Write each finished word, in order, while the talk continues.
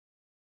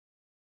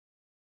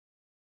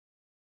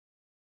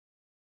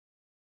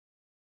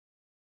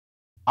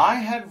I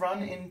had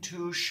run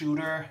into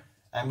shooter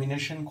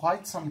ammunition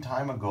quite some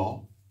time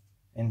ago.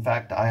 In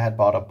fact, I had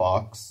bought a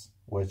box,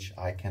 which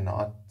I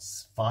cannot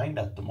find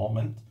at the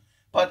moment,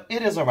 but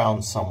it is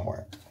around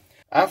somewhere.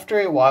 After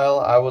a while,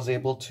 I was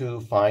able to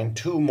find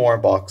 2 more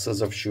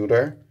boxes of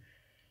shooter.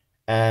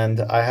 And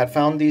I had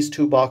found these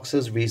 2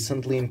 boxes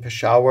recently in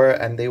Peshawar,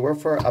 and they were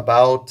for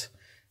about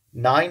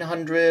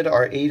 900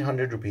 or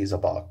 800 rupees a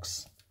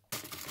box.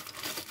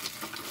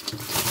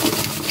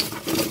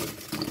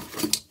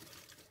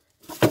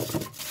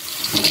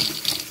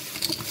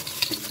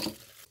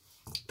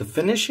 The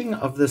finishing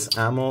of this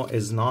ammo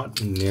is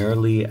not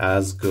nearly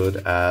as good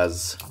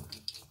as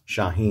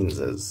Shaheen's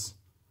is,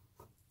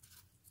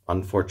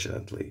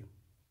 unfortunately.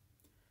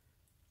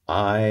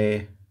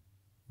 I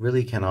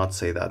really cannot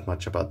say that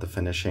much about the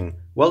finishing.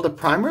 Well, the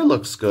primer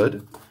looks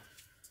good.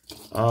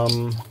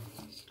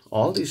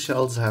 All these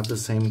shells have the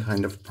same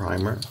kind of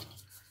primer.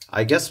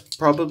 I guess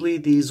probably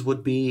these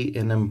would be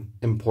an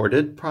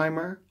imported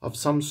primer of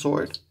some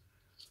sort.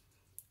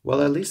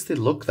 Well, at least they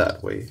look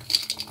that way.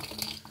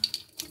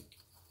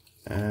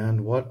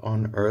 And what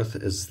on earth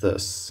is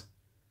this?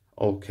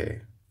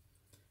 Okay.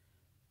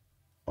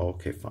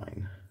 Okay,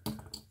 fine.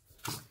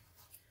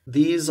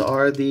 These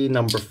are the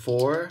number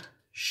 4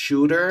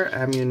 shooter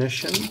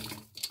ammunition,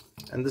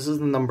 and this is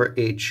the number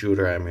 8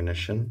 shooter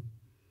ammunition.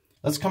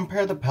 Let's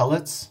compare the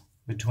pellets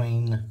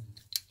between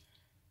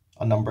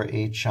a number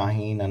 8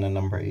 Shaheen and a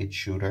number 8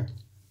 shooter.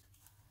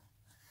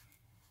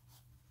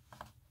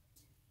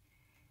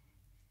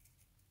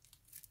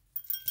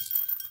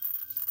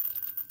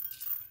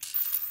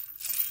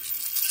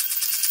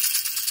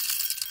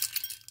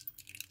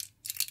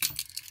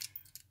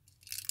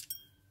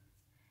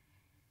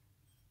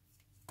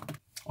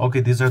 Okay,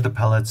 these are the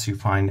pellets you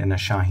find in a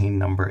Shaheen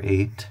number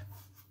 8.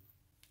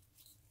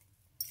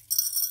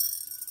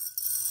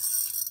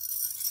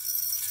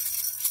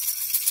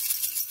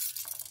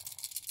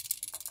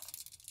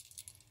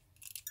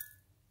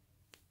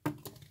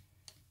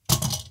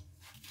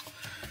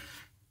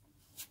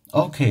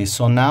 Okay,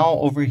 so now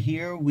over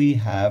here we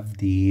have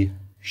the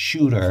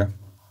shooter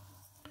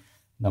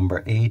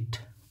number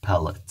 8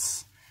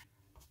 pellets.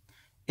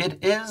 It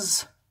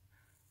is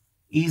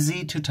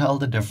easy to tell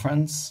the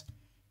difference.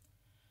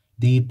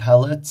 The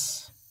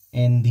pellets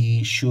in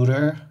the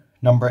shooter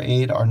number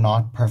 8 are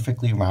not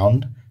perfectly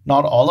round.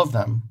 Not all of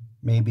them,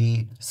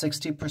 maybe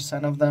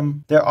 60% of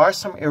them. There are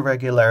some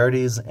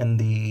irregularities in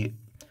the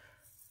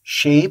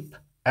shape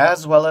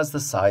as well as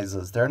the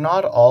sizes. They're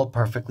not all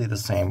perfectly the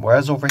same,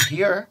 whereas over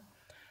here,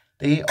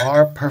 they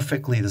are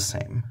perfectly the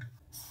same.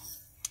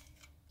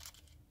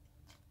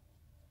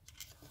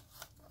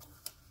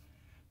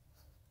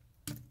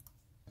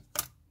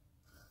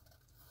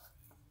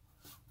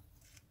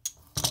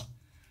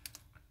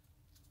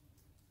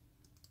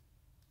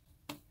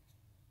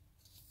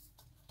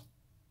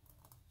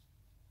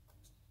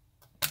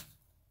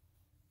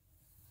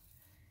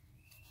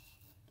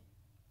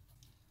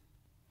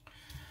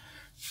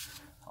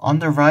 On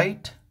the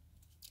right,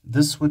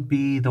 this would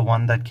be the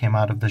one that came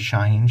out of the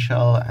Shaheen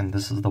shell, and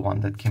this is the one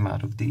that came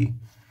out of the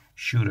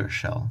shooter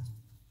shell.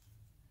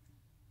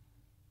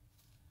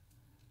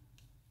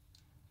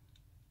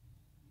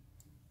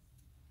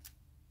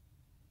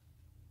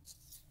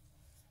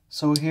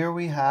 So here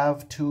we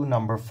have 2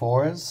 number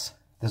 4s.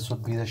 This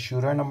would be the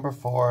shooter number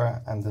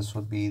 4, and this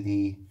would be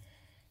the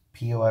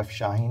POF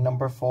Shaheen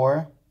number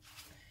 4.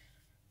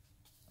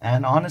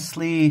 And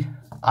honestly,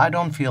 I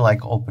don't feel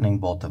like opening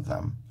both of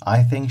them.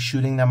 I think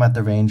shooting them at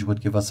the range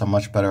would give us a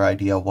much better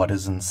idea of what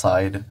is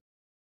inside.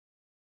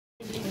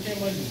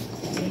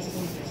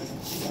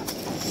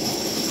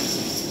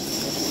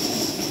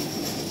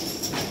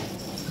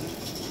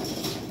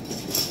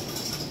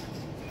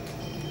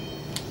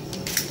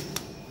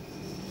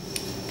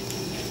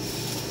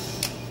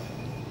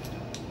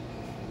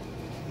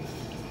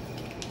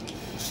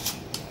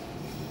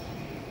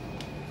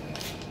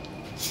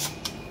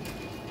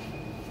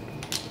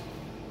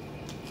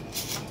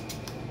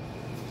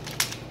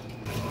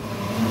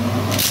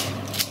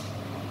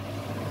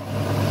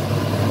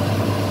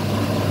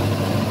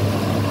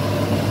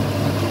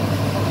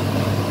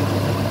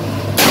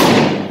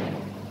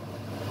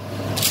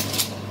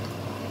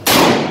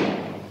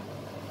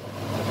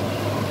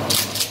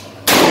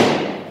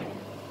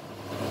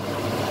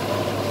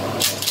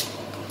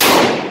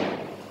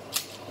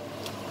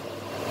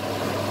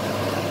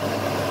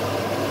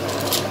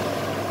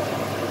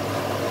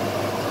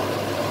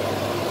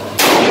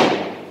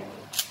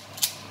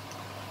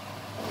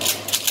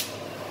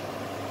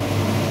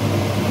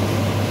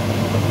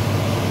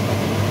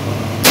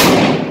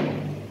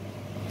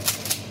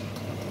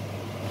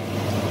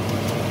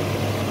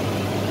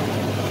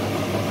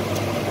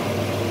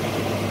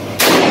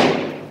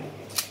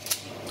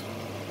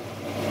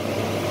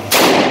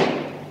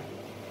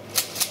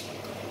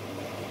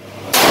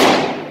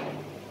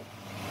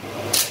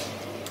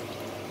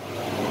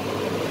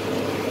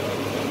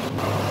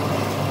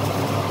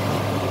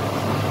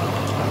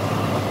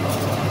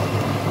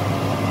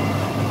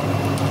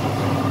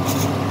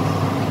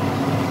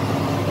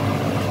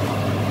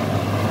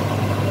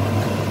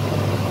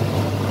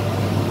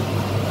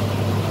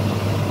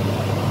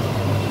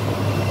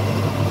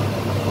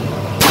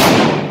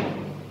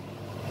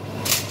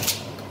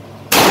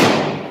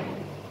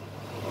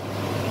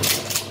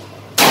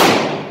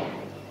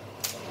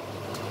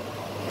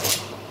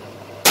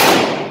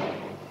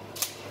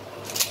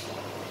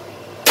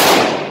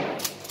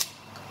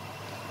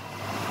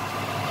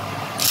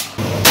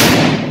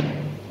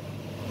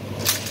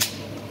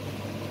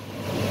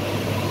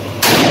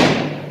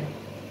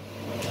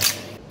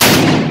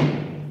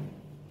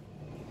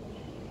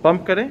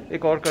 Pump करें,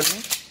 एक और कर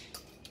दें।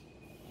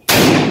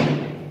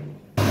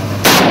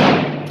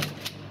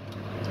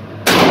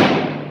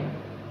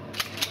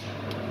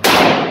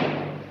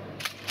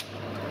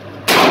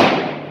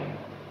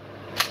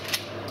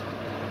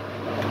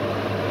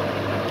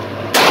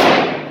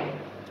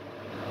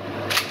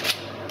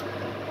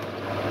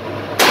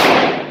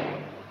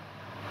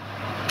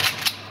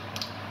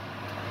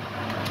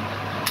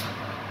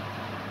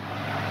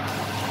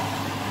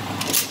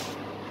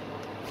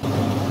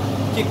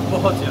 Kick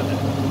बहुत ज़्यादा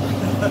है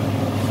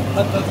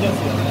हद से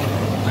ज़्यादा है।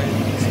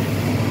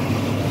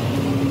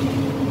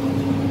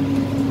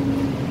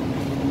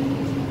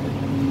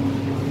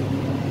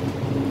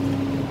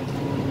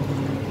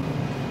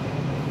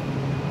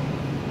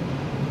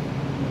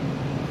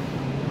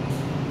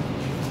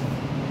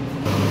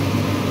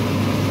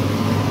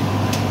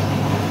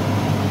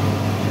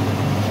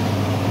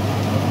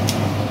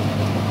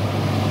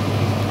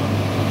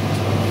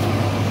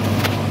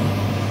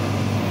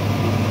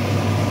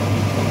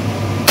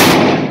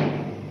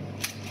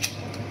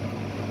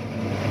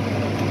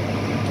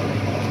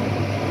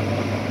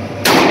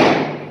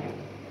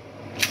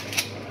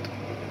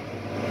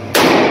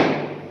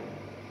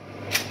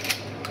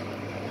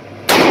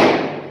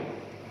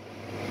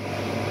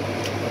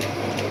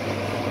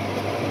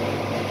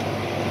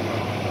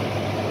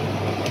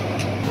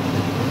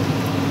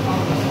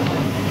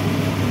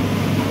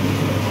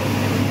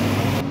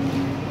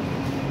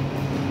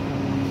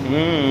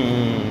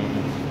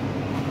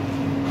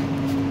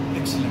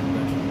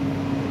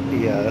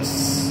 Yes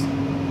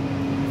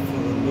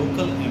for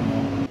local ammo.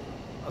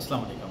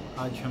 अस्सलाम वालेकुम।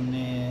 आज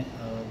हमने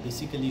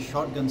बेसिकली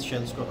शॉर्ट गन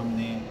शेल्स को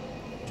हमने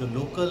जो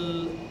लोकल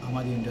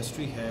हमारी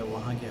इंडस्ट्री है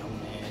वहाँ के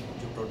हमने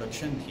जो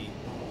प्रोडक्शन थी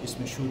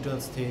इसमें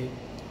शूटर्स थे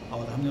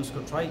और हमने उसको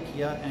ट्राई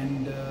किया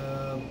and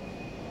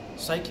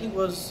cycling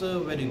was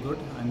very good.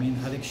 I mean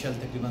हर एक शेल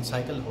तकरीबन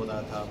साइकिल हो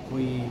रहा था,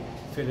 कोई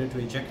फेलियर टू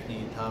इजेक्ट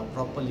नहीं था,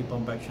 प्रॉपरली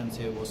पंप एक्शन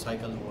से वो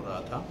साइकिल हो रहा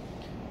था।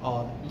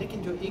 और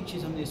लेकिन जो एक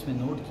चीज़ हमने इसमें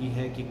नोट की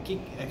है कि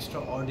किक एक्स्ट्रा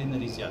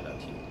ऑर्डिनरी ज़्यादा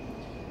थी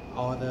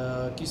और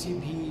किसी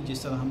भी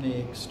जिस तरह हमने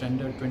एक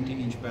स्टैंडर्ड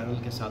 20 इंच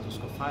बैरल के साथ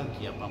उसको फायर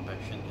किया पंप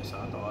एक्शन के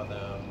साथ और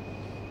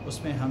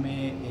उसमें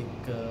हमें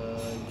एक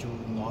जो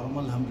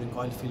नॉर्मल हम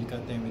रिकॉयल फील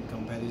करते हैं विद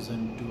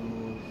कंपैरिजन टू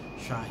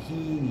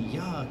शाहीन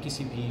या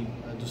किसी भी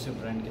दूसरे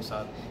ब्रांड के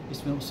साथ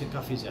इसमें उससे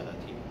काफ़ी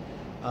ज़्यादा थी।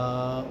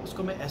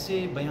 उसको मैं ऐसे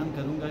बयान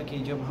करूँगा कि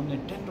जब हमने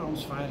 10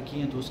 राउंड्स फायर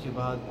किए तो उसके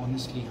बाद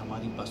ऑनेस्टली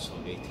हमारी बस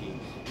हो गई थी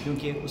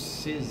क्योंकि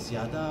उससे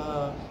ज़्यादा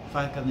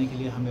फायर करने के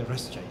लिए हमें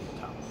रेस्ट चाहिए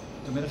था।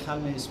 तो मेरे ख्याल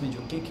में इसमें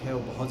जो किक है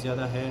वो बहुत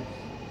ज़्यादा है,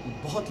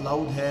 बहुत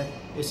लाउड है,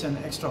 it's an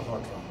extra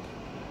hot round.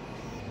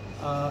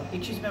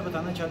 एक चीज़ मैं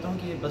बताना चाहता हूँ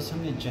कि बस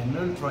हमने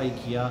जनरल ट्राई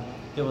किया,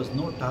 there was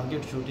no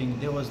target shooting,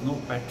 there was no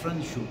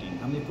pattern shooting.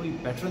 हमने कोई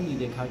पैटर्न नहीं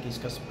देखा कि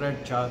इसका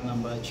स्प्रेड 4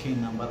 नंबर 6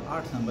 नंबर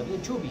 8 नंबर या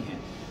जो भी हैं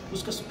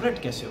उसका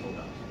स्प्रेड कैसे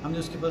होगा। हमने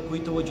उसके बाद कोई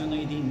तवज्जो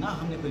नहीं दी, ना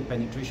हमने कोई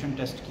पेनिट्रेशन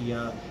टेस्ट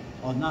किया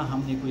और ना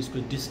हमने कोई इसको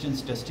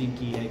डिस्टेंस टेस्टिंग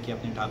की है कि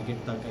अपने टारगेट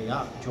तक या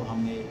जो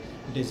हमने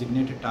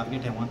डेजिग्नेटेड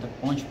टारगेट है वहाँ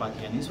तक पहुँच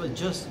पाते हैं नहीं। इस वक्त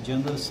जस्ट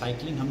जनरल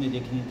साइकिलिंग हमने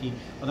देखनी थी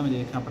और हमें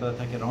देखना पड़ता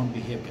था कि राउंड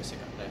बिहेव कैसे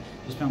करता है,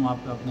 जिसमें हम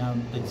आपको अपना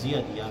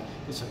तज्जिया दिया।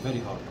 It's a very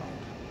hot round.